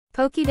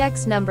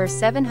Pokédex number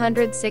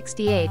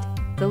 768,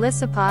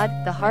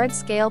 Golisopod, the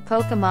hard-scale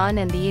Pokémon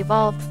and the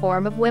evolved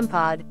form of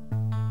Wimpod.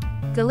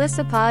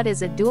 Golisopod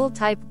is a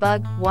dual-type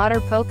bug, water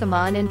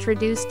Pokémon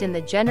introduced in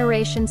the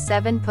Generation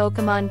 7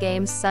 Pokémon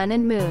games Sun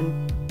and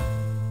Moon.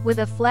 With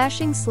a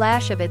flashing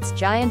slash of its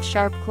giant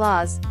sharp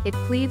claws, it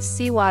cleaves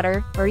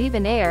seawater, or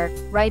even air,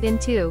 right in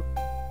two.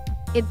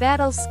 It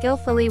battles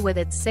skillfully with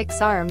its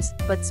 6 arms,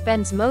 but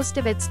spends most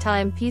of its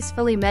time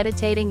peacefully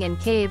meditating in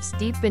caves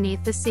deep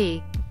beneath the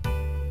sea.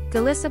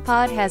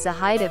 Golisopod has a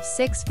height of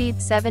 6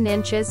 feet 7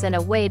 inches and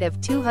a weight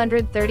of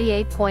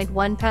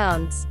 238.1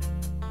 pounds.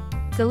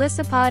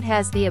 Golisopod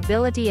has the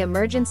ability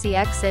Emergency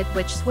Exit,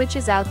 which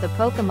switches out the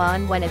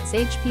Pokémon when its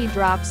HP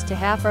drops to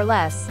half or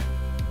less.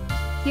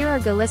 Here are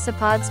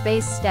Golisopod's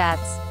base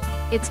stats.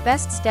 Its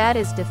best stat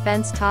is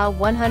Defense TA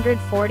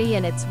 140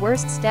 and its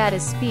worst stat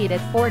is Speed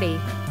at 40.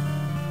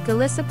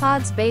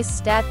 Golisopod's base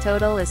stat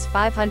total is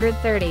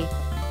 530.